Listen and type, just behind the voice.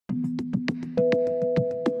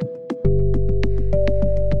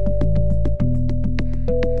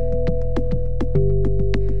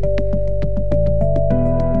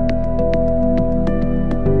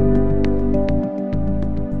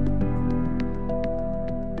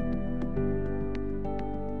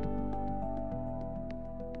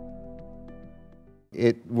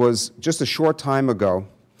it was just a short time ago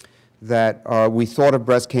that we thought of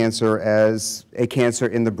breast cancer as a cancer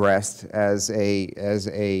in the breast, as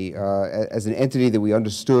an entity that we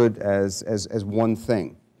understood as one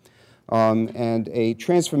thing. And a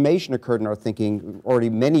transformation occurred in our thinking already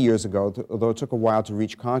many years ago, although it took a while to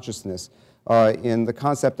reach consciousness, in the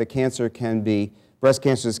concept that breast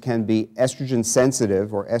cancers can be estrogen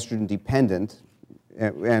sensitive or estrogen dependent,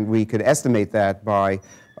 and we could estimate that by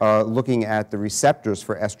looking at the receptors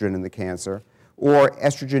for estrogen in the cancer, or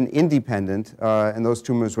estrogen independent, and those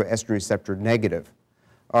tumors were estrogen receptor negative.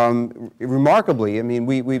 Remarkably, I mean,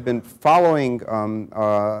 we've been following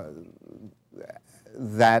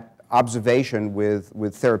that observation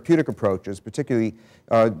with therapeutic approaches, particularly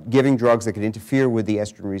giving drugs that could interfere with the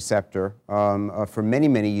estrogen receptor for many,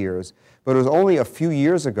 many years. But it was only a few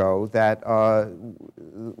years ago that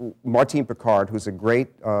Martine Piccard, who's a great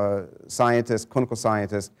scientist, clinical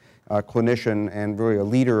scientist, clinician, and really a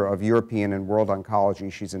leader of European and world oncology,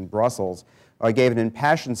 she's in Brussels, gave an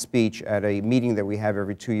impassioned speech at a meeting that we have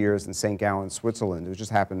every 2 years in St. Gallen, Switzerland. It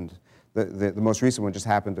just happened, the most recent one just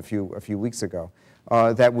happened a few weeks ago.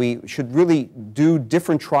 That we should really do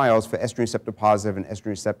different trials for estrogen receptor positive and estrogen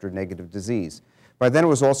receptor negative disease. By then it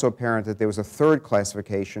was also apparent that there was a third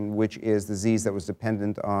classification, which is disease that was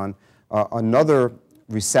dependent on another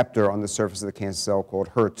receptor on the surface of the cancer cell called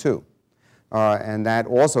HER2. And that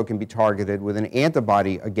also can be targeted with an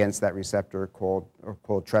antibody against that receptor called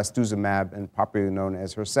trastuzumab, and popularly known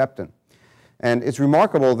as Herceptin. And it's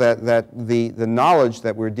remarkable that the knowledge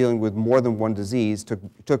that we're dealing with more than one disease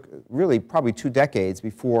took really probably 2 decades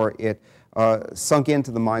before it sunk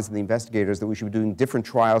into the minds of the investigators that we should be doing different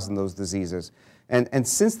trials in those diseases. And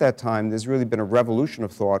since that time, there's really been a revolution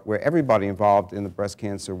of thought where everybody involved in the breast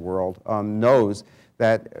cancer world knows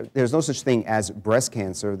that there's no such thing as breast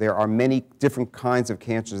cancer. There are many different kinds of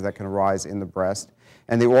cancers that can arise in the breast,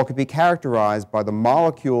 and they all could be characterized by the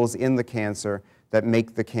molecules in the cancer that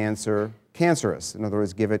make the cancer cancerous. In other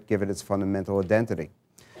words, give it its fundamental identity.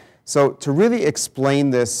 So to really explain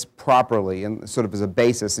this properly and sort of as a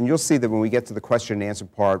basis, and you'll see that when we get to the question and answer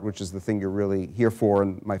part, which is the thing you're really here for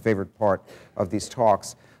and my favorite part of these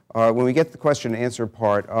talks, when we get to the question and answer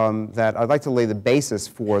part, that I'd like to lay the basis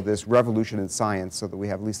for this revolution in science so that we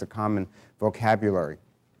have at least a common vocabulary.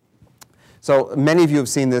 So many of you have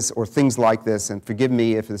seen this or things like this, and forgive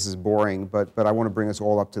me if this is boring, but I want to bring us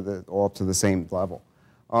all up to the same level.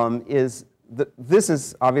 This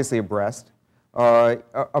is obviously a breast.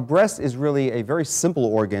 A breast is really a very simple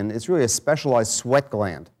organ. It's really a specialized sweat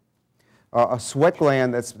gland. A sweat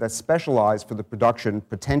gland that's specialized for the production,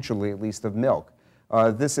 potentially at least, of milk.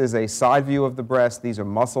 This is a side view of the breast. These are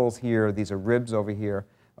muscles here. These are ribs over here.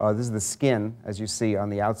 This is the skin, as you see, on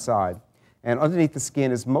the outside. And underneath the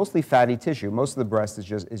skin is mostly fatty tissue. Most of the breast is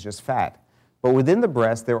just fat. But within the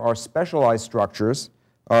breast, there are specialized structures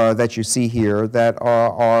that you see here that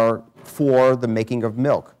are for the making of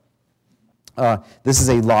milk. This is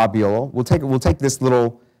a lobule. We'll take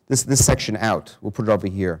this section out. We'll put it over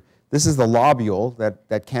here. This is the lobule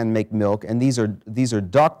that can make milk, and these are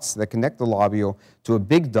ducts that connect the lobule to a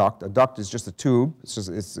big duct. A duct is just a tube.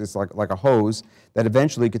 It's like a hose that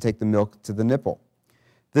eventually could take the milk to the nipple.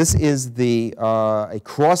 This is a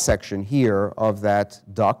cross section here of that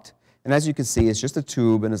duct, and as you can see, it's just a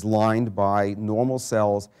tube and is lined by normal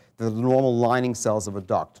cells, the normal lining cells of a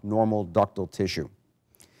duct, normal ductal tissue.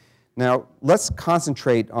 Now, let's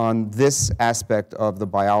concentrate on this aspect of the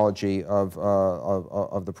biology of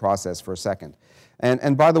the process for a second.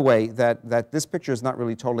 And by the way, that this picture is not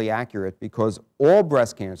really totally accurate because all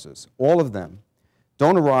breast cancers, all of them,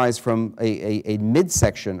 don't arise from a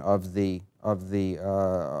midsection of the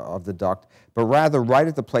duct, but rather right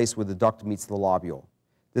at the place where the duct meets the lobule.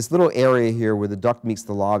 This little area here where the duct meets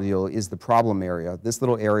the lobule is the problem area. This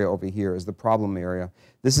little area over here is the problem area.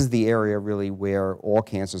 This is the area really where all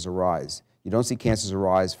cancers arise. You don't see cancers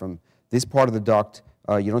arise from this part of the duct.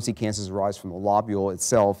 You don't see cancers arise from the lobule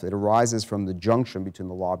itself. It arises from the junction between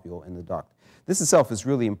the lobule and the duct. This itself is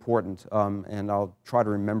really important, and I'll try to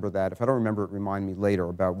remember that. If I don't remember it, remind me later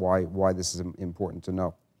about why this is important to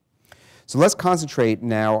know. So let's concentrate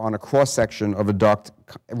now on a cross-section of a duct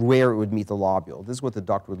where it would meet the lobule. This is what the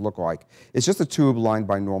duct would look like. It's just a tube lined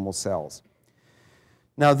by normal cells.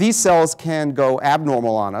 Now, these cells can go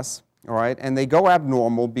abnormal on us, all right? And they go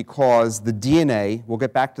abnormal because the DNA, we'll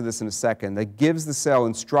get back to this in a second, that gives the cell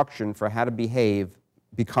instruction for how to behave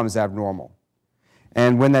becomes abnormal.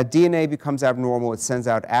 And when that DNA becomes abnormal, it sends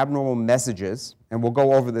out abnormal messages, and we'll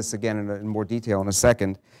go over this again in more detail in a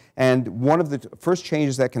second. And one of the first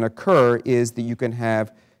changes that can occur is that you can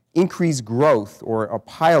have increased growth or a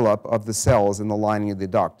pileup of the cells in the lining of the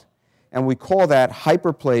duct. and we call that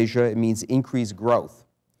hyperplasia. It means increased growth.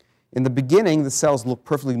 In the beginning, the cells look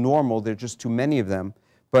perfectly normal. There are just too many of them.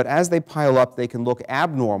 But as they pile up, they can look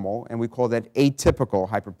abnormal, and we call that atypical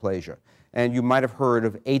hyperplasia. And you might have heard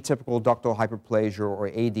of atypical ductal hyperplasia, or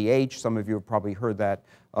ADH. Some of you have probably heard that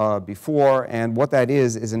before. And what that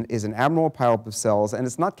is an abnormal pileup of cells, and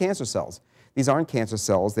it's not cancer cells. These aren't cancer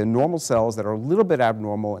cells. They're normal cells that are a little bit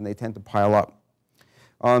abnormal, and they tend to pile up.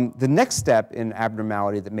 The next step in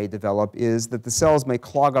abnormality that may develop is that the cells may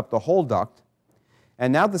clog up the whole duct,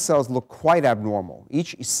 and now the cells look quite abnormal.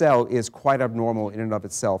 Each cell is quite abnormal in and of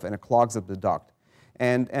itself, and it clogs up the duct.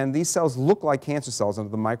 And these cells look like cancer cells under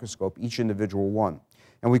the microscope, each individual one.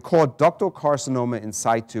 And we call it ductal carcinoma in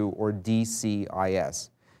situ, or DCIS.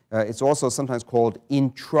 It's also sometimes called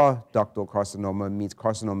intraductal carcinoma. It means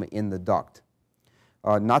carcinoma in the duct.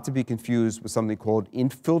 Not to be confused with something called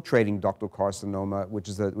infiltrating ductal carcinoma, which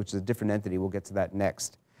is a different entity. We'll get to that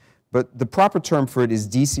next. But the proper term for it is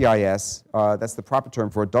DCIS. That's the proper term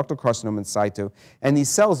for it, ductal carcinoma in situ. And these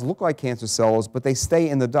cells look like cancer cells, but they stay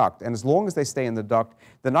in the duct. And as long as they stay in the duct,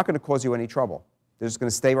 they're not going to cause you any trouble. They're just going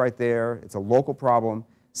to stay right there. It's a local problem,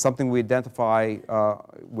 something we identify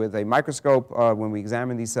with a microscope when we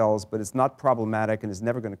examine these cells, but it's not problematic and is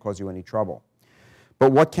never going to cause you any trouble.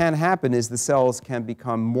 But what can happen is the cells can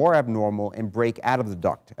become more abnormal and break out of the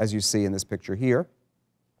duct, as you see in this picture here.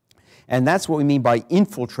 And that's what we mean by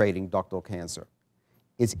infiltrating ductal cancer.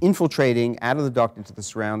 It's infiltrating out of the duct into the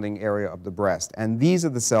surrounding area of the breast. And these are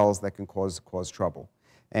the cells that can cause trouble.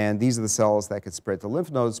 And these are the cells that could spread to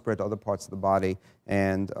lymph nodes, spread to other parts of the body,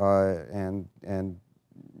 and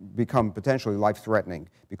become potentially life-threatening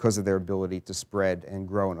because of their ability to spread and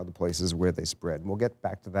grow in other places where they spread. And we'll get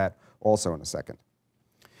back to that also in a second.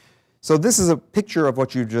 So this is a picture of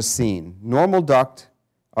what you've just seen. Normal duct,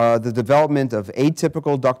 the development of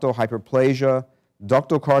atypical ductal hyperplasia,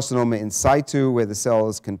 ductal carcinoma in situ, where the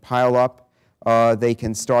cells can pile up. They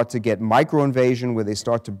can start to get microinvasion, where they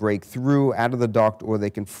start to break through out of the duct, or they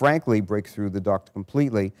can frankly break through the duct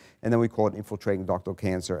completely, and then we call it infiltrating ductal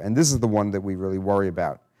cancer. And this is the one that we really worry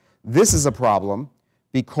about. This is a problem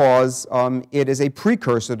because it is a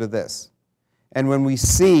precursor to this. And when we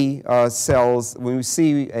see cells, when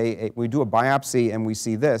we do a biopsy and we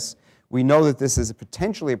see this, we know that this is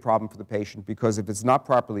potentially a problem for the patient, because if it's not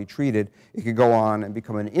properly treated, it could go on and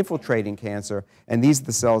become an infiltrating cancer, and these are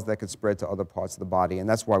the cells that could spread to other parts of the body, and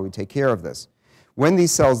that's why we take care of this. When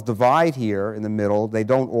these cells divide here in the middle, they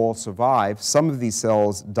don't all survive. Some of these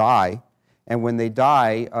cells die, and when they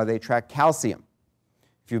die, they attract calcium.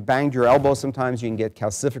 If you banged your elbow, sometimes you can get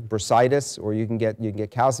calcific bursitis, or you can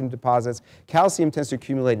get calcium deposits. Calcium tends to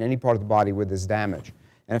accumulate in any part of the body where there's damage.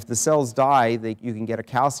 And if the cells die, you can get a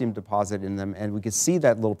calcium deposit in them, and we can see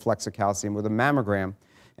that little flecks of calcium with a mammogram.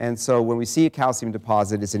 And so when we see a calcium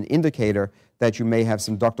deposit, it's an indicator that you may have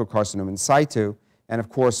some ductal carcinoma in situ. And of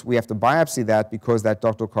course, we have to biopsy that, because that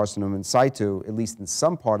ductal carcinoma in situ, at least in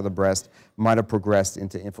some part of the breast, might have progressed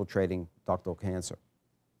into infiltrating ductal cancer.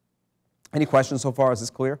 Any questions so far? Is this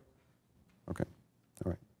clear? Okay.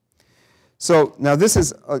 All right. So now this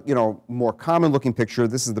is a more common looking picture.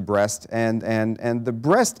 This is the breast, and the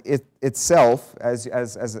breast itself,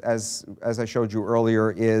 as I showed you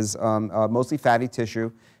earlier, is mostly fatty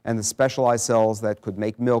tissue, and the specialized cells that could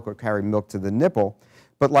make milk or carry milk to the nipple.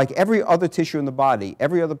 But like every other tissue in the body,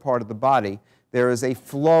 every other part of the body, there is a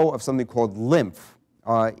flow of something called lymph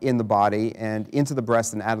in the body and into the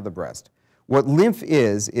breast and out of the breast. What lymph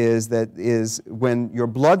is when your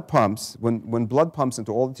blood pumps, when blood pumps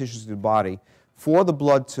into all the tissues of the body, for the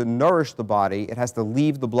blood to nourish the body, it has to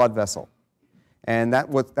leave the blood vessel. And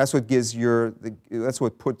that's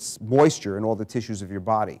what puts moisture in all the tissues of your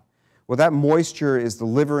body. Well, that moisture is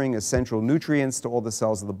delivering essential nutrients to all the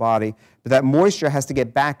cells of the body, but that moisture has to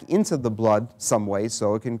get back into the blood some way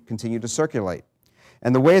so it can continue to circulate.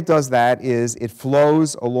 And the way it does that is it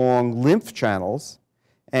flows along lymph channels,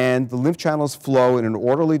 and the lymph channels flow in an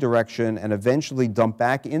orderly direction and eventually dump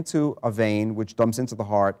back into a vein, which dumps into the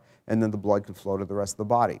heart, and then the blood can flow to the rest of the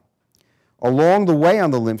body. Along the way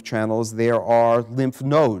on the lymph channels, there are lymph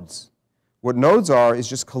nodes. What nodes are is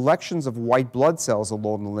just collections of white blood cells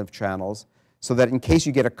along the lymph channels, so that in case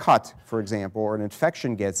you get a cut, for example, or an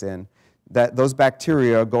infection gets in, that those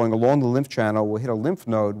bacteria going along the lymph channel will hit a lymph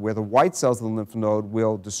node, where the white cells of the lymph node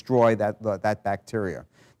will destroy that bacteria.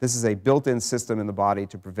 This is a built-in system in the body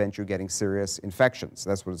to prevent you getting serious infections.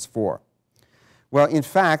 That's what it's for. Well, in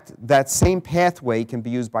fact, that same pathway can be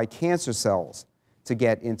used by cancer cells to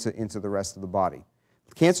get into the rest of the body.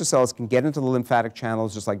 Cancer cells can get into the lymphatic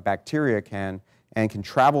channels just like bacteria can, and can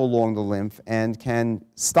travel along the lymph and can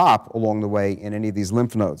stop along the way in any of these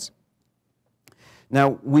lymph nodes.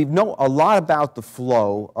 Now, we know a lot about the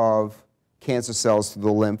flow of cancer cells through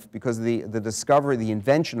the lymph because of the discovery, the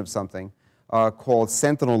invention of something called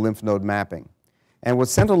sentinel lymph node mapping. And what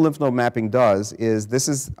sentinel lymph node mapping does is, this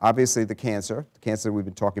is obviously the cancer we've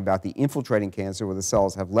been talking about, the infiltrating cancer where the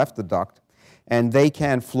cells have left the duct, and they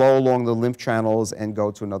can flow along the lymph channels and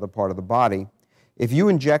go to another part of the body. If you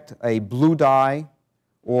inject a blue dye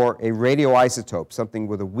or a radioisotope, something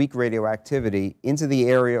with a weak radioactivity, into the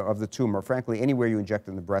area of the tumor, frankly, anywhere you inject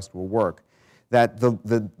in the breast will work, that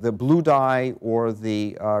the blue dye or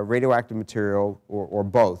the radioactive material, or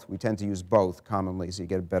both, we tend to use both commonly so you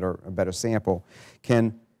get a better sample,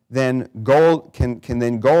 can then go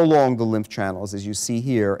along the lymph channels, as you see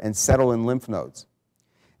here, and settle in lymph nodes.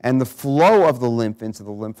 And the flow of the lymph into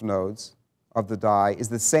the lymph nodes of the dye is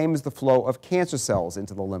the same as the flow of cancer cells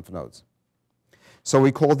into the lymph nodes. So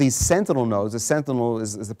we call these sentinel nodes. A sentinel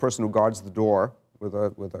is the person who guards the door with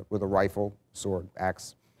a rifle, sword,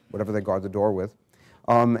 axe, whatever they guard the door with,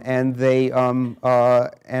 and they guard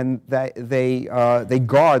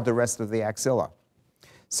the rest of the axilla,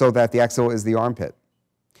 so that the axilla is the armpit.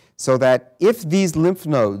 So that if these lymph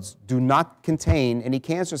nodes do not contain any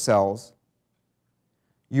cancer cells,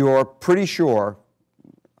 you're pretty sure,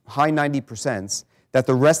 high 90%, that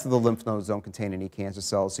the rest of the lymph nodes don't contain any cancer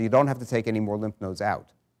cells, so you don't have to take any more lymph nodes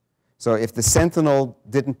out. So if the sentinel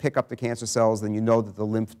didn't pick up the cancer cells, then you know that the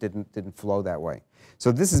lymph didn't flow that way.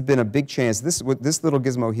 So this has been a big chance. This little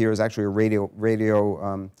gizmo here is actually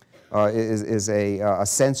a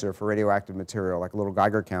sensor for radioactive material, like a little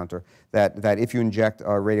Geiger counter, that if you inject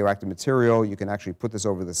radioactive material, you can actually put this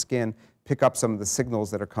over the skin, pick up some of the signals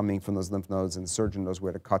that are coming from those lymph nodes, and the surgeon knows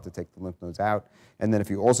where to cut to take the lymph nodes out. And then if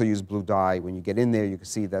you also use blue dye, when you get in there, you can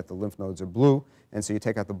see that the lymph nodes are blue, and so you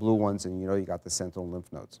take out the blue ones, and you know you got the sentinel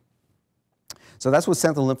lymph nodes. So that's what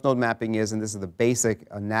sentinel lymph node mapping is, and this is the basic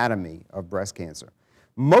anatomy of breast cancer.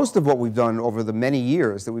 Most of what we've done over the many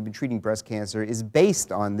years that we've been treating breast cancer is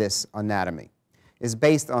based on this anatomy, is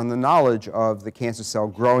based on the knowledge of the cancer cell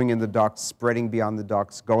growing in the ducts, spreading beyond the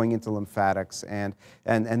ducts, going into lymphatics, and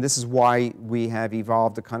this is why we have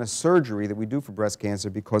evolved the kind of surgery that we do for breast cancer,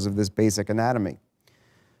 because of this basic anatomy.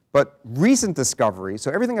 But recent discoveries,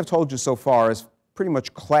 so everything I've told you so far is pretty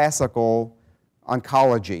much classical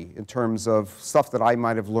oncology in terms of stuff that I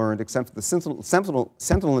might have learned, except for the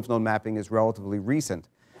sentinel lymph node mapping is relatively recent.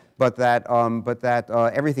 But that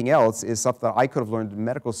everything else is stuff that I could have learned in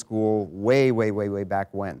medical school way, way, way, way back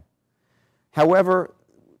when. However,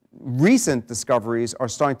 recent discoveries are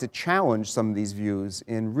starting to challenge some of these views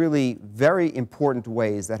in really very important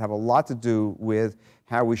ways that have a lot to do with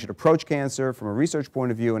how we should approach cancer from a research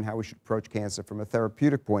point of view and how we should approach cancer from a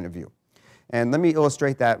therapeutic point of view. And let me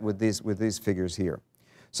illustrate that with these figures here.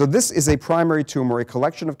 So this is a primary tumor, a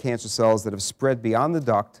collection of cancer cells that have spread beyond the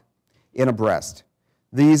duct in a breast.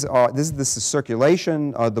 This is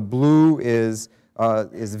circulation. The blue is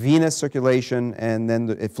venous circulation, and then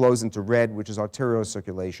it flows into red, which is arterial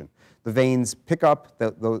circulation. The veins pick up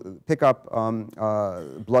blood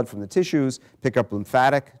from the tissues, pick up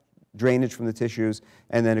lymphatic drainage from the tissues,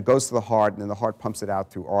 and then it goes to the heart, and then the heart pumps it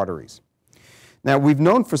out through arteries. Now, we've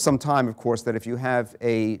known for some time, of course, that if you have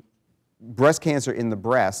a breast cancer in the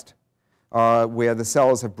breast, where the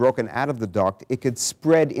cells have broken out of the duct, it could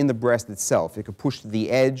spread in the breast itself. It could push to the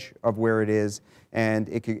edge of where it is, and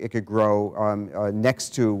it could grow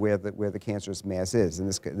next to where the cancerous mass is, in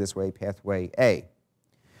this way, pathway A.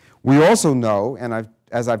 We also know, and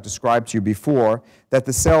as I've described to you before, that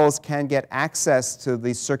the cells can get access to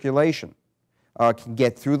the circulation, can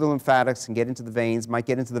get through the lymphatics, can get into the veins, might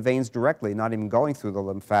get into the veins directly, not even going through the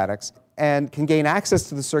lymphatics, and can gain access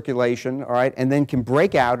to the circulation, all right, and then can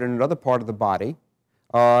break out in another part of the body,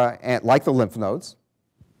 like the lymph nodes,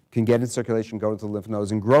 can get in circulation, go into the lymph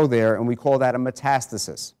nodes, and grow there, and we call that a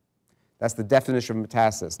metastasis. That's the definition of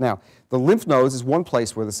metastasis. Now, the lymph nodes is one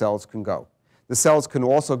place where the cells can go. The cells can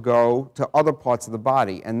also go to other parts of the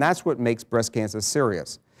body, and that's what makes breast cancer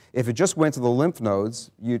serious. If it just went to the lymph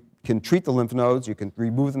nodes, you can treat the lymph nodes, you can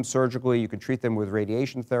remove them surgically, you can treat them with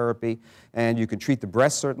radiation therapy, and you can treat the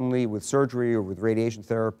breast certainly with surgery or with radiation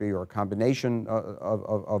therapy or a combination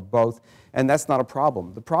of both, and that's not a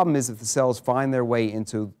problem. The problem is if the cells find their way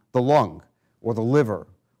into the lung or the liver,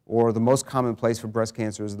 or the most common place for breast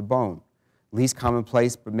cancer is the bone. Least common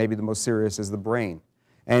place, but maybe the most serious, is the brain.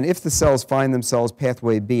 And if the cells find themselves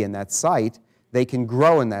pathway B in that site, they can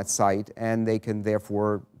grow in that site, and they can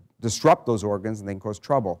therefore disrupt those organs, and they can cause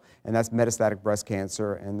trouble. And that's metastatic breast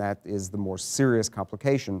cancer, and that is the more serious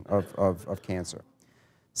complication of cancer.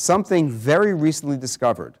 Something very recently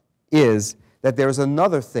discovered is that there's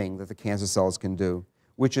another thing that the cancer cells can do,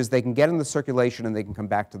 which is they can get in the circulation and they can come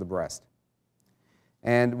back to the breast.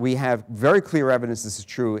 And we have very clear evidence this is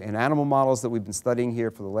true in animal models that we've been studying here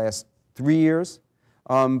for the last 3 years.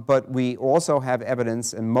 But we also have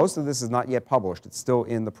evidence, and most of this is not yet published. It's still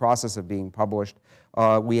in the process of being published.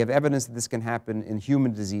 We have evidence that this can happen in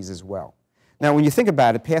human disease as well. Now, when you think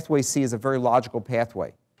about it, pathway C is a very logical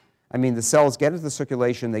pathway. I mean, the cells get into the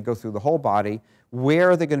circulation, they go through the whole body. Where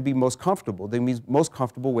are they going to be most comfortable? They're going to be most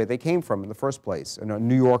comfortable where they came from in the first place. And a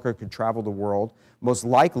New Yorker could travel the world, most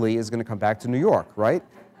likely is going to come back to New York, right?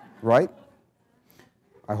 Right?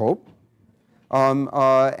 I hope.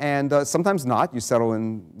 And sometimes not. You settle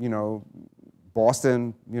in,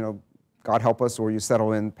 Boston, God help us, or you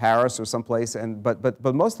settle in Paris or someplace.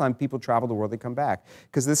 But most of the time, people travel the world, they come back,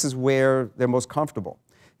 because this is where they're most comfortable.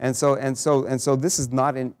 And so this is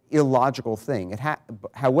not an illogical thing.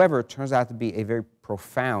 However, it turns out to be a very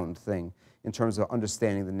profound thing in terms of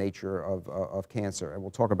understanding the nature of cancer. And we'll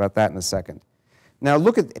talk about that in a second. Now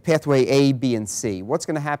look at pathway A, B, and C. What's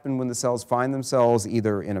going to happen when the cells find themselves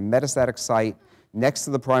either in a metastatic site next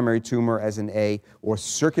to the primary tumor as in A, or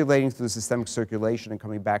circulating through the systemic circulation and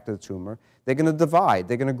coming back to the tumor? They're going to divide.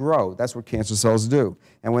 They're going to grow. That's what cancer cells do.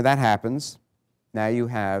 And when that happens, now you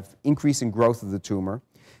have increasing growth of the tumor.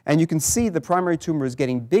 And you can see the primary tumor is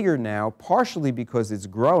getting bigger now, partially because it's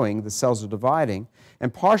growing, the cells are dividing,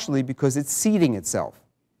 and partially because it's seeding itself.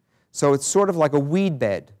 So it's sort of like a weed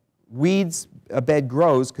bed. A bed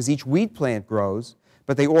grows because each weed plant grows,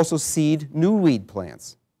 but they also seed new weed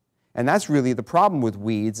plants. And that's really the problem with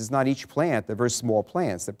weeds, is not each plant. They're very small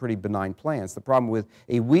plants. They're pretty benign plants. The problem with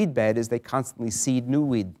a weed bed is they constantly seed new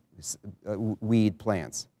weed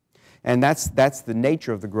plants. And that's the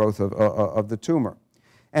nature of the growth of the tumor.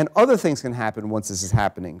 And other things can happen once this is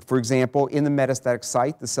happening. For example, in the metastatic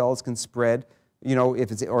site, the cells can spread. If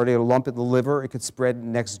it's already a lump in the liver, it could spread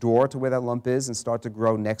next door to where that lump is and start to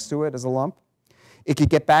grow next to it as a lump. It could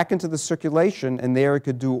get back into the circulation, and there it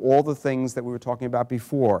could do all the things that we were talking about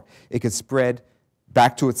before. It could spread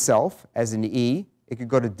back to itself, as in E. It could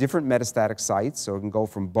go to different metastatic sites, so it can go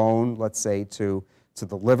from bone, let's say, to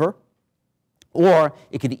the liver. Or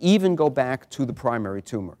it could even go back to the primary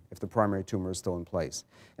tumor, if the primary tumor is still in place.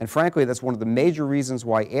 And frankly, that's one of the major reasons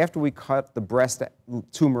why after we cut the breast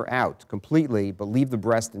tumor out completely, but leave the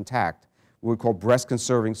breast intact, what we call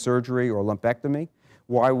breast-conserving surgery or lumpectomy,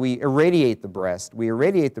 why we irradiate the breast. We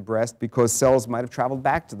irradiate the breast because cells might have traveled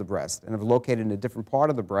back to the breast and have located in a different part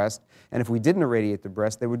of the breast. And if we didn't irradiate the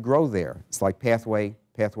breast, they would grow there. It's like pathway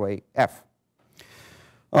F.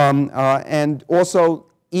 And also,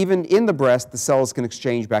 even in the breast, the cells can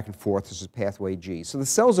exchange back and forth. This is pathway G. So the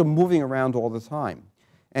cells are moving around all the time.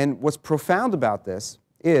 And what's profound about this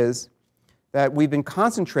is that we've been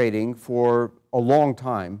concentrating for a long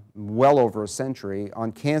time, well over a century,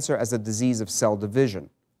 on cancer as a disease of cell division.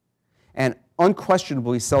 And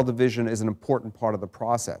unquestionably, cell division is an important part of the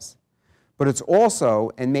process. But it's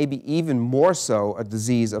also, and maybe even more so, a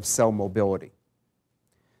disease of cell mobility.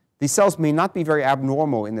 These cells may not be very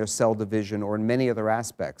abnormal in their cell division or in many other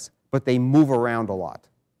aspects, but they move around a lot.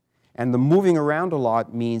 And the moving around a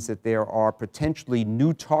lot means that there are potentially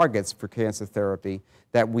new targets for cancer therapy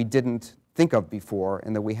that we didn't think of before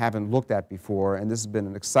and that we haven't looked at before. And this has been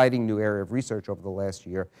an exciting new area of research over the last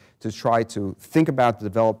year to try to think about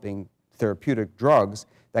developing therapeutic drugs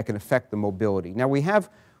that can affect the mobility. Now, we have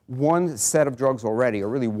one set of drugs already, or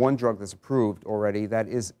really one drug that's approved already, that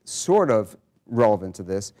is sort of relevant to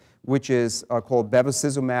this, which is called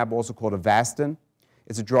bevacizumab, also called Avastin.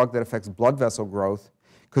 It's a drug that affects blood vessel growth.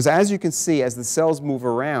 Because as you can see, as the cells move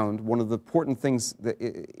around, one of the important things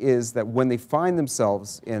is that when they find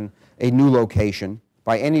themselves in a new location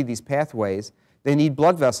by any of these pathways, they need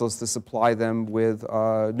blood vessels to supply them with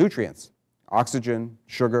nutrients, oxygen,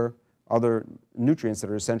 sugar, other nutrients that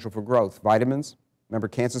are essential for growth, vitamins. Remember,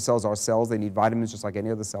 cancer cells are cells. They need vitamins just like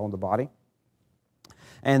any other cell in the body.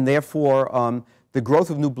 And therefore, the growth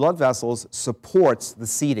of new blood vessels supports the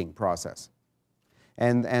seeding process.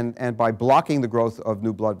 And by blocking the growth of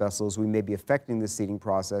new blood vessels, we may be affecting the seeding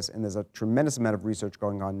process, and there's a tremendous amount of research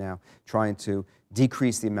going on now trying to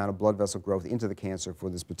decrease the amount of blood vessel growth into the cancer for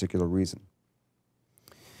this particular reason.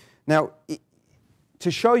 Now, to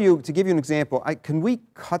give you an example, can we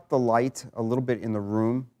cut the light a little bit in the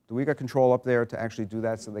room? Do we got control up there to actually do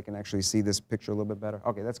that so they can actually see this picture a little bit better?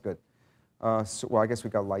 Okay, that's good. Well, I guess we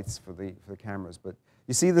got lights for the cameras, but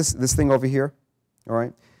you see this thing over here? All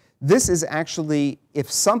right. This is actually,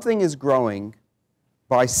 if something is growing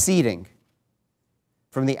by seeding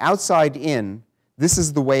from the outside in, this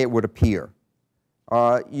is the way it would appear.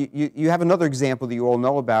 You have another example that you all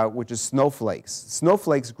know about, which is snowflakes.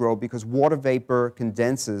 Snowflakes grow because water vapor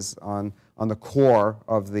condenses on the core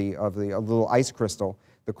of a little ice crystal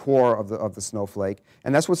the core of the snowflake.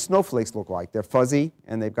 And that's what snowflakes look like. They're fuzzy,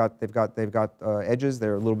 and they've got edges.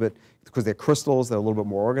 They're a little bit, because they're crystals, they're a little bit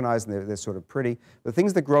more organized, and they're sort of pretty. The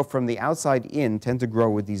things that grow from the outside in tend to grow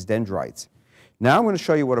with these dendrites. Now I'm going to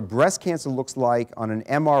show you what a breast cancer looks like on an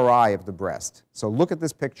MRI of the breast. So look at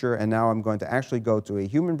this picture, and now I'm going to actually go to a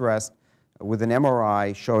human breast with an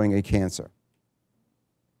MRI showing a cancer.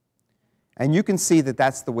 And you can see that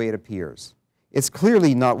that's the way it appears. It's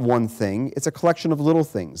clearly not one thing. It's a collection of little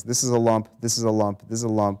things. This is a lump, this is a lump, this is a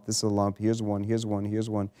lump, this is a lump, here's one, here's one, here's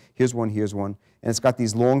one, here's one, here's one. And it's got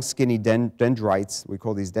these long, skinny dendrites, we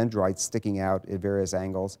call these dendrites, sticking out at various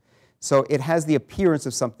angles. So it has the appearance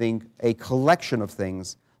of something, a collection of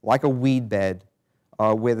things, like a weed bed,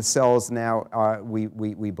 where the cells now, we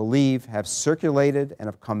believe, have circulated and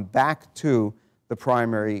have come back to the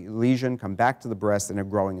primary lesion, come back to the breast, and are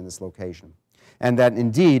growing in this location. And that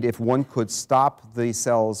indeed, if one could stop the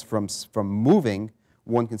cells from moving,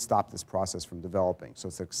 one can stop this process from developing. So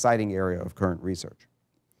it's an exciting area of current research.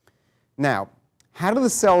 Now, how do the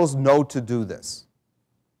cells know to do this?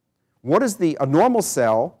 What is a normal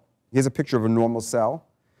cell? Here's a picture of a normal cell.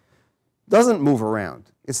 Doesn't move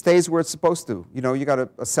around. It stays where it's supposed to. You know, you got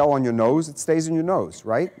a cell on your nose, it stays in your nose,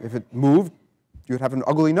 right? If it moved, you'd have an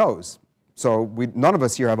ugly nose. So none of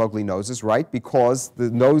us here have ugly noses, right? Because the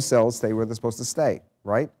nose cells stay where they're supposed to stay,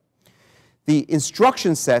 right? The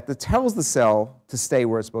instruction set that tells the cell to stay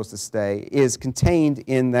where it's supposed to stay is contained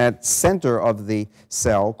in that center of the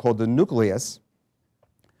cell called the nucleus.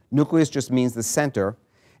 Nucleus just means the center.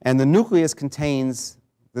 And the nucleus contains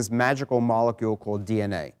this magical molecule called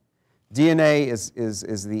DNA. DNA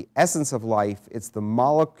is the essence of life. It's the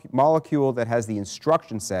molecule that has the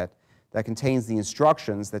instruction set that contains the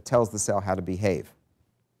instructions that tells the cell how to behave.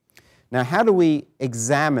 Now, how do we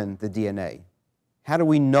examine the DNA? How do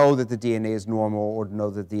we know that the DNA is normal or know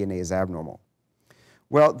that the DNA is abnormal?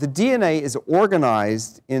 Well, the DNA is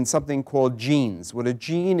organized in something called genes. What a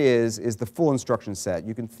gene is the full instruction set.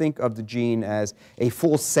 You can think of the gene as a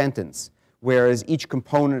full sentence, whereas each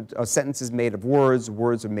component, a sentence is made of words,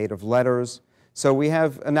 words are made of letters. So we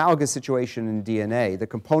have analogous situation in DNA. The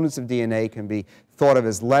components of DNA can be thought of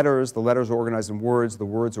as letters. The letters are organized in words. The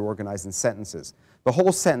words are organized in sentences. The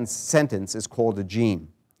whole sentence is called a gene.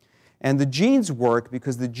 And the genes work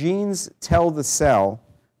because the genes tell the cell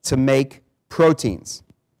to make proteins.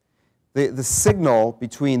 The signal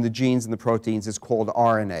between the genes and the proteins is called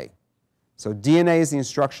RNA. So DNA is the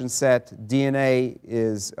instruction set. DNA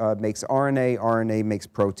makes RNA. RNA makes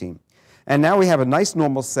protein. And now we have a nice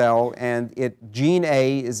normal cell, and gene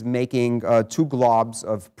A is making 2 globs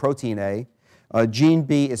of protein A. Gene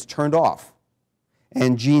B is turned off.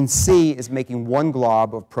 And gene C is making 1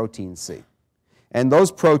 glob of protein C. And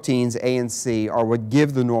those proteins, A and C, are what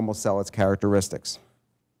give the normal cell its characteristics.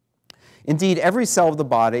 Indeed, every cell of the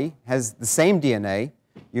body has the same DNA.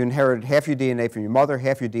 You inherit half your DNA from your mother,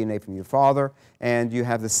 half your DNA from your father, and you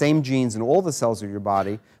have the same genes in all the cells of your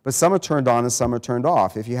body, but some are turned on and some are turned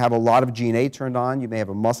off. If you have a lot of gene A turned on, you may have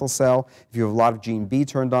a muscle cell. If you have a lot of gene B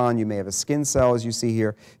turned on, you may have a skin cell, as you see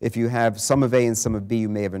here. If you have some of A and some of B, you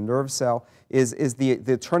may have a nerve cell.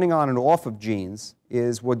 The turning on and off of genes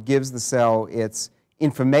is what gives the cell its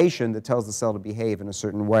information that tells the cell to behave in a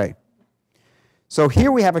certain way. So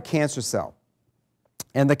here we have a cancer cell.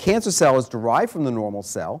 And the cancer cell is derived from the normal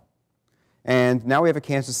cell. And now we have a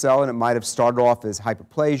cancer cell, and it might have started off as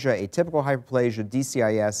hyperplasia, atypical hyperplasia,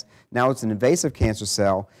 DCIS. Now it's an invasive cancer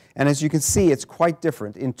cell. And as you can see, it's quite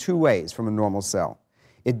different in 2 ways from a normal cell.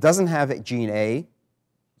 It doesn't have gene A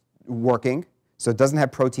working, so it doesn't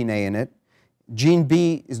have protein A in it. Gene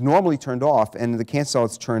B is normally turned off, and in the cancer cell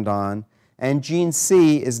it's turned on. And gene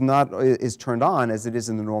C is turned on as it is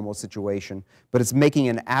in the normal situation, but it's making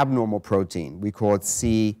an abnormal protein. We call it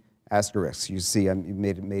C asterisk. You see, I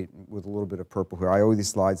made it with a little bit of purple here. I owe these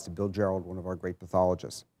slides to Bill Gerald, one of our great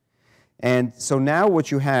pathologists. And so now what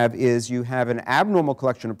you have is you have an abnormal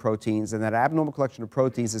collection of proteins, and that abnormal collection of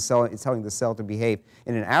proteins is telling the cell to behave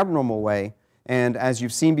in an abnormal way. And as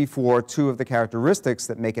you've seen before, 2 of the characteristics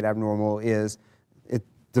that make it abnormal is it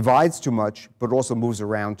divides too much, but also moves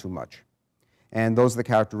around too much. And those are the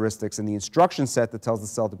characteristics. And the instruction set that tells the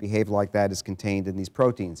cell to behave like that is contained in these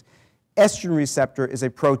proteins. Estrogen receptor is a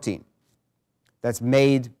protein that's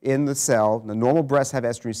made in the cell. The normal breasts have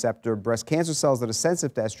estrogen receptor. Breast cancer cells that are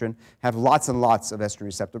sensitive to estrogen have lots and lots of estrogen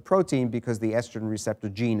receptor protein because the estrogen receptor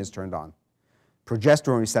gene is turned on.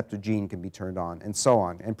 Progesterone receptor gene can be turned on, and so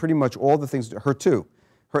on. And pretty much all the things, HER2.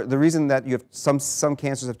 The reason that you have some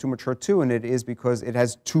cancers have too much HER2 in it is because it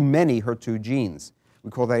has too many HER2 genes.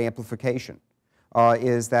 We call that amplification.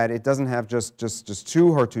 is that it doesn't have just two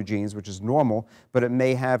HER2 genes, which is normal, but it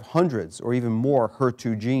may have hundreds or even more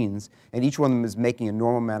HER2 genes, and each one of them is making a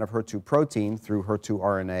normal amount of HER2 protein through HER2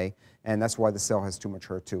 RNA, and that's why the cell has too much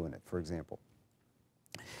HER2 in it, for example.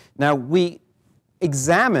 Now, we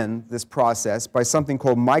examine this process by something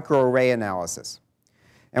called microarray analysis.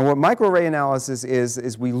 And what microarray analysis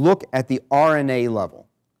is we look at the RNA level.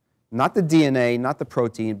 Not the DNA, not the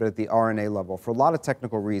protein, but at the RNA level for a lot of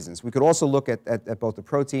technical reasons. We could also look at both the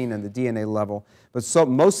protein and the DNA level, but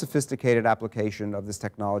most sophisticated application of this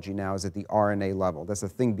technology now is at the RNA level. That's the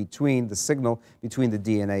thing between the signal between the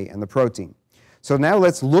DNA and the protein. So now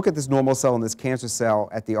let's look at this normal cell and this cancer cell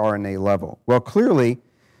at the RNA level. Well, clearly,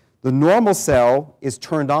 the normal cell is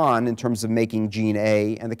turned on in terms of making gene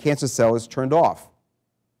A, and the cancer cell is turned off.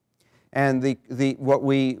 And what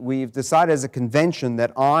we've decided as a convention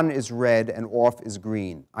that on is red and off is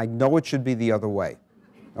green. I know it should be the other way,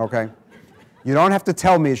 okay? You don't have to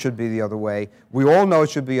tell me it should be the other way. We all know it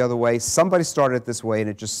should be the other way. Somebody started it this way, and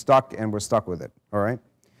it just stuck, and we're stuck with it, all right?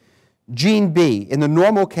 Gene B. In the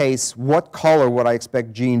normal case, what color would I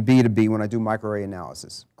expect gene B to be when I do microarray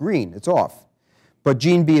analysis? Green. It's off. But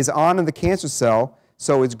gene B is on in the cancer cell,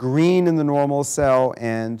 so it's green in the normal cell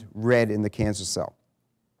and red in the cancer cell.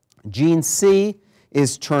 Gene C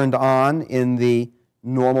is turned on in the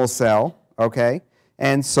normal cell, okay?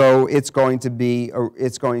 And so it's going to be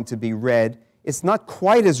red. It's not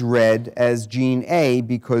quite as red as gene A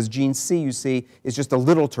because gene C, you see, is just a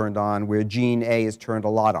little turned on where gene A is turned a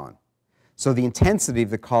lot on. So the intensity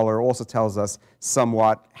of the color also tells us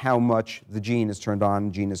somewhat how much the gene is turned on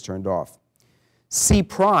and gene is turned off. C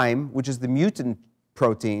prime, which is the mutant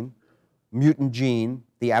protein, mutant gene,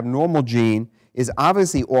 the abnormal gene, is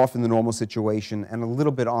obviously off in the normal situation and a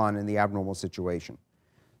little bit on in the abnormal situation.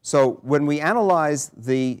 So when we analyze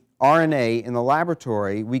the RNA in the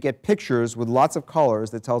laboratory, we get pictures with lots of colors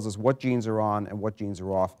that tells us what genes are on and what genes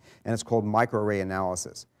are off, and it's called microarray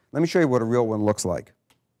analysis. Let me show you what a real one looks like.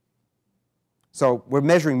 So we're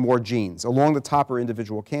measuring more genes. Along the top are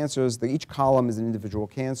individual cancers. Each column is an individual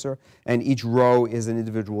cancer, and each row is an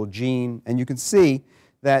individual gene. And you can see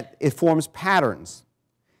that it forms patterns.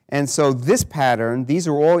 And so this pattern, these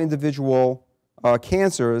are all individual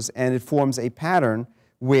cancers, and it forms a pattern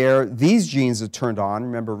where these genes are turned on.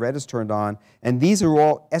 Remember, red is turned on. And these are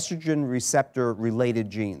all estrogen receptor-related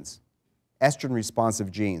genes,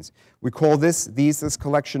 estrogen-responsive genes. We call this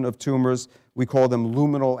collection of tumors, we call them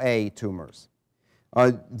luminal A tumors.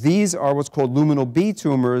 These are what's called luminal B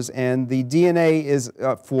tumors, and the DNA is,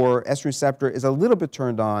 for estrogen receptor is a little bit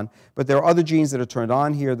turned on, but there are other genes that are turned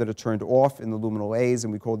on here that are turned off in the luminal A's,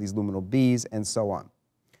 and we call these luminal B's, and so on.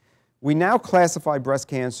 We now classify breast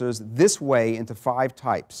cancers this way into 5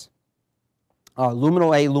 types.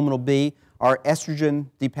 Luminal A, luminal B are estrogen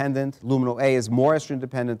dependent. Luminal A is more estrogen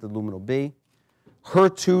dependent than luminal B.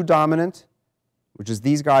 HER2 dominant, which is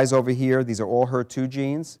these guys over here. These are all HER2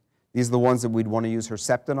 genes. These are the ones that we'd want to use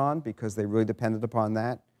Herceptin on because they really depended upon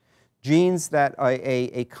that. Genes that are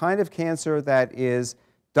a kind of cancer that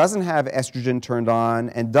doesn't have estrogen turned on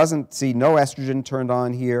and doesn't see no estrogen turned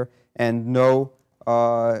on here and no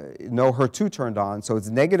HER2 turned on. So it's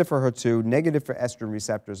negative for HER2, negative for estrogen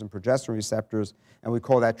receptors and progesterone receptors, and we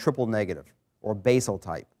call that triple negative or basal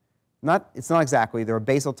type. It's not exactly. There are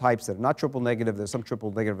basal types that are not triple negative. There's some triple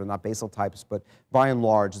negative and not basal types, but by and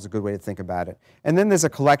large, it's a good way to think about it. And then there's a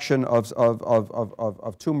collection of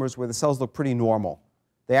tumors where the cells look pretty normal.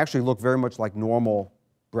 They actually look very much like normal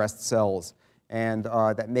breast cells. And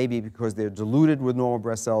that may be because they're diluted with normal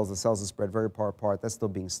breast cells. The cells are spread very far apart. That's still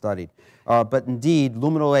being studied. But indeed,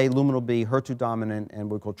 luminal A, luminal B, HER2 dominant, and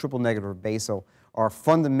what we call triple negative or basal are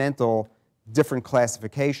fundamental different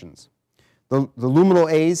classifications. The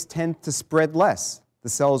luminal A's tend to spread less. The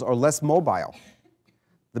cells are less mobile.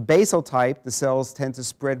 The basal type, the cells tend to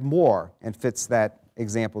spread more and fits that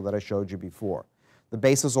example that I showed you before. The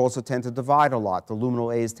basals also tend to divide a lot. The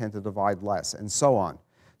luminal A's tend to divide less, and so on.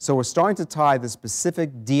 So we're starting to tie the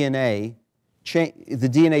specific DNA, the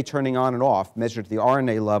DNA turning on and off, measured at the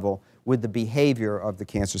RNA level, with the behavior of the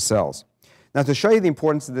cancer cells. Now, to show you the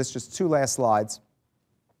importance of this, just 2 last slides.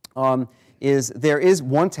 There is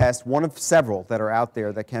one test, one of several that are out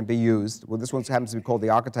there that can be used. Well, this one happens to be called the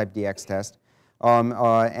Oncotype DX test.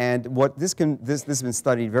 And what this has been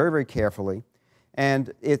studied very, very carefully.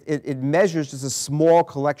 And it measures just a small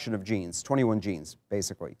collection of genes, 21 genes,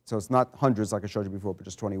 basically. So it's not hundreds like I showed you before, but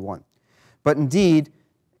just 21. But indeed,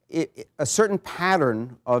 a certain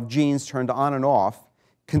pattern of genes turned on and off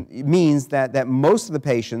means that most of the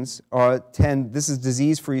patients this is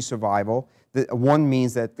disease-free survival. One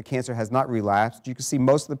means that the cancer has not relapsed. You can see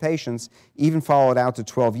most of the patients, even followed out to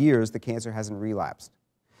 12 years, the cancer hasn't relapsed.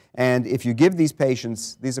 And if you give these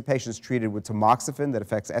are patients treated with tamoxifen that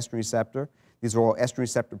affects estrogen receptor. These are all estrogen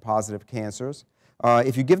receptor positive cancers.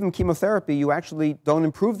 If you give them chemotherapy, you actually don't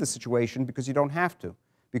improve the situation because you don't have to,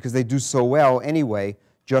 because they do so well anyway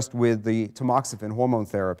just with the tamoxifen hormone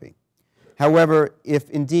therapy. However, if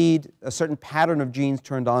indeed a certain pattern of genes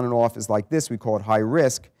turned on and off is like this, we call it high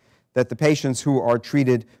risk, that the patients who are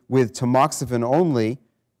treated with tamoxifen only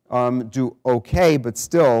do okay, but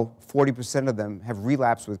still 40% of them have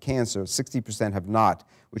relapsed with cancer, 60% have not,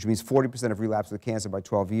 which means 40% have relapsed with cancer by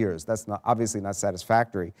 12 years. That's obviously not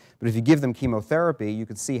satisfactory. But if you give them chemotherapy, you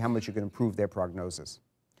can see how much you can improve their prognosis.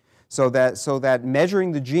 So that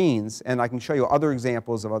measuring the genes, and I can show you other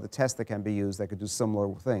examples of other tests that can be used that could do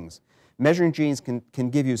similar things. Measuring genes can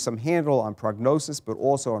give you some handle on prognosis, but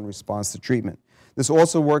also on response to treatment. This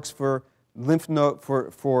also works for lymph node,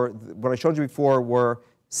 for what I showed you before were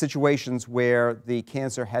situations where the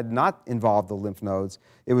cancer had not involved the lymph nodes.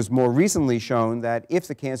 It was more recently shown that if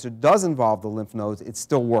the cancer does involve the lymph nodes, it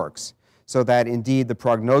still works. So that indeed the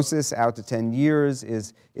prognosis out to 10 years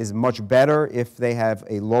is much better if they have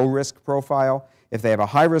a low-risk profile. If they have a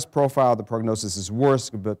high-risk profile, the prognosis is worse,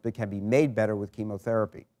 but it can be made better with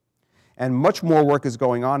chemotherapy. And much more work is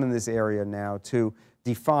going on in this area now to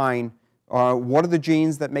define what are the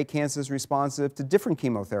genes that make cancers responsive to different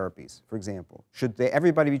chemotherapies, for example. Should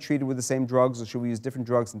everybody be treated with the same drugs, or should we use different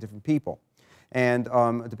drugs in different people? And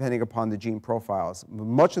depending upon the gene profiles.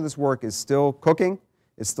 Much of this work is still cooking.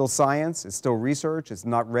 It's still science. It's still research. It's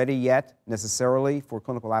not ready yet, necessarily, for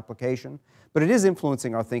clinical application. But it is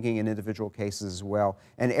influencing our thinking in individual cases as well.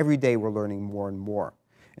 And every day we're learning more and more.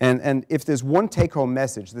 And if there's one take-home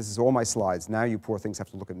message, this is all my slides. Now you poor things have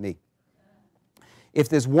to look at me. If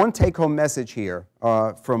there's one take-home message here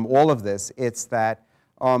from all of this, it's that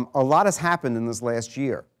a lot has happened in this last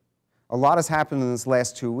year. A lot has happened in this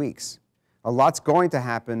last 2 weeks. A lot's going to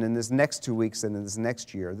happen in this next 2 weeks and in this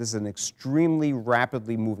next year. This is an extremely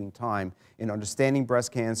rapidly moving time in understanding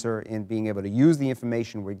breast cancer, in being able to use the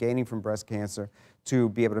information we're gaining from breast cancer to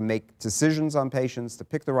be able to make decisions on patients, to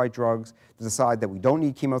pick the right drugs, to decide that we don't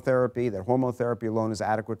need chemotherapy, that hormone therapy alone is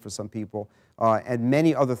adequate for some people, and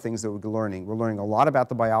many other things that we're learning. We're learning a lot about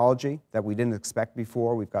the biology that we didn't expect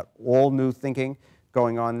before. We've got all new thinking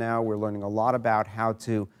going on now. We're learning a lot about how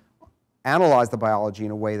to analyze the biology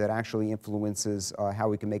in a way that actually influences how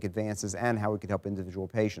we can make advances and how we can help individual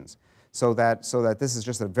patients. So that this is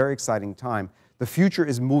just a very exciting time. The future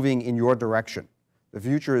is moving in your direction. The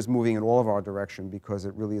future is moving in all of our direction because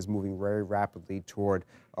it really is moving very rapidly toward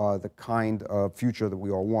the kind of future that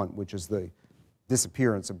we all want, which is the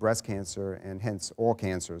disappearance of breast cancer and hence all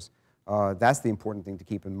cancers. That's the important thing to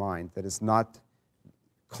keep in mind, that it's not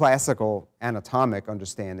classical anatomic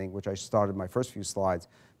understanding, which I started my first few slides,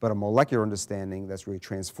 but a molecular understanding that's really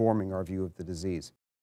transforming our view of the disease.